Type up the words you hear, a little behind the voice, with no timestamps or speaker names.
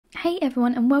Hey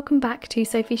everyone, and welcome back to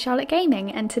Sophie Charlotte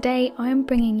Gaming, and today I am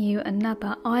bringing you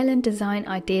another island design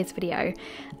ideas video,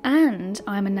 and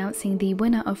I'm announcing the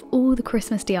winner of all the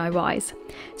Christmas DIYs.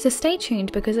 So stay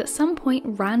tuned, because at some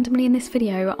point randomly in this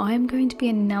video I am going to be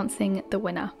announcing the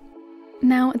winner.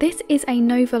 Now, this is a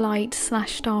Novolite /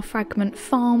 Star Fragment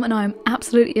farm, and I'm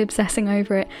absolutely obsessing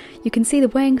over it. You can see the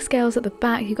weighing scales at the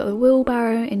back, you've got the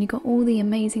wheelbarrow, and you've got all the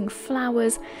amazing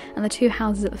flowers and the two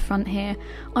houses at the front here.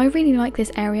 I really like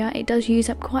this area. It does use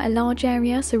up quite a large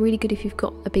area, so really good if you've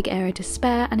got a big area to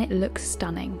spare, and it looks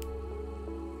stunning.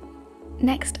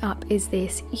 Next up is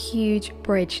this huge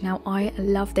bridge. Now, I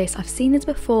love this. I've seen this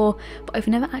before, but I've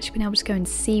never actually been able to go and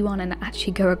see one and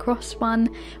actually go across one.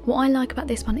 What I like about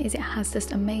this one is it has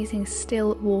just amazing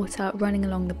still water running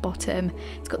along the bottom.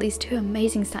 It's got these two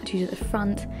amazing statues at the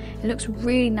front. It looks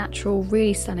really natural,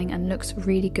 really stunning, and looks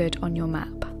really good on your map.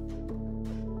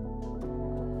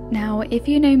 Now, if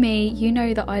you know me, you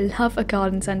know that I love a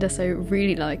garden centre, so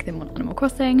really like them on Animal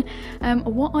Crossing.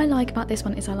 What I like about this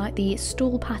one is I like the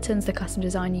stall patterns, the custom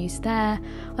design used there.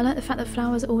 I like the fact that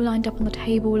flowers are all lined up on the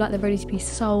table like they're ready to be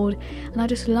sold, and I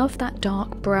just love that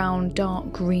dark brown,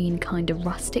 dark green kind of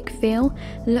rustic feel.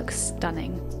 It looks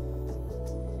stunning.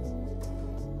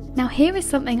 Now, here is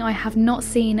something I have not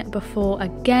seen before,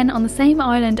 again on the same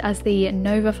island as the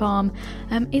Nova farm,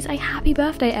 is a happy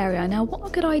birthday area. Now, what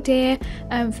a good idea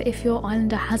for if your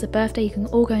islander has a birthday, you can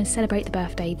all go and celebrate the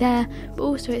birthday there, but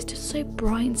also it's just so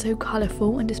bright and so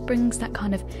colourful and just brings that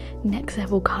kind of next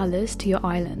level colours to your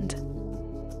island.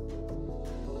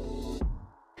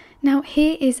 Now,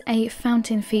 here is a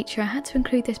fountain feature. I had to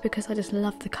include this because I just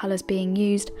love the colours being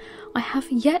used. I have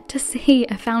yet to see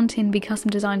a fountain be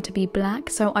custom designed to be black,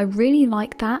 so I really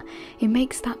like that. It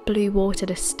makes that blue water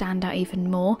to stand out even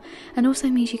more, and also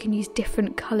means you can use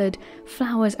different coloured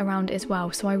flowers around it as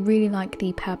well, so I really like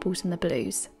the purples and the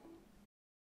blues.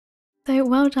 So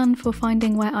well done for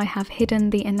finding where I have hidden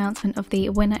the announcement of the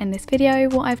winner in this video.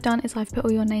 What I've done is I've put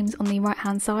all your names on the right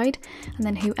hand side, and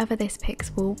then whoever this picks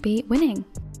will be winning.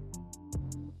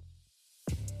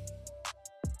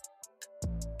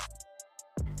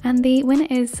 And the winner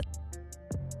is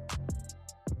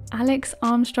Alex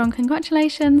Armstrong.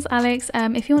 Congratulations, Alex.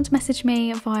 If you want to message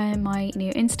me via my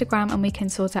new Instagram, and we can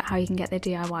sort out how you can get the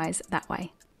DIYs that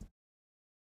way.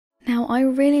 Now, I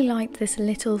really liked this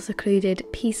little secluded,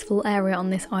 peaceful area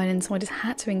on this island, so I just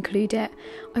had to include it.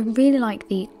 I really like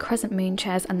the crescent moon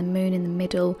chairs and the moon in the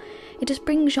middle. It just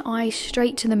brings your eyes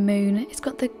straight to the moon. It's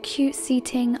got the cute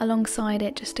seating alongside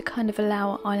it, just to kind of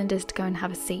allow islanders to go and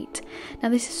have a seat. Now,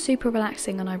 this is super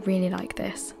relaxing, and I really like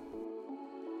this.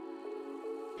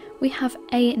 We have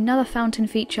another fountain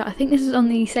feature. I think this is on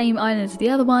the same island as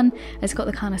the other one. It's got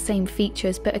the kind of same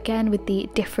features, but again with the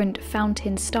different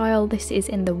fountain style. This is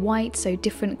in the white, so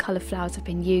different colour flowers have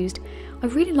been used. I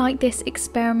really like this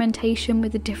experimentation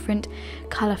with the different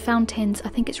colour fountains. I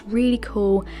think it's really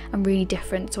cool and really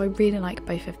different, so I really like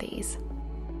both of these.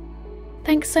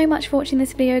 Thanks so much for watching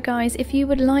this video, guys. If you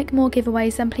would like more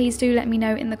giveaways, then please do let me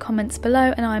know in the comments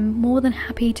below, and I'm more than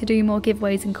happy to do more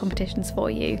giveaways and competitions for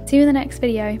you. See you in the next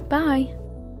video. Bye!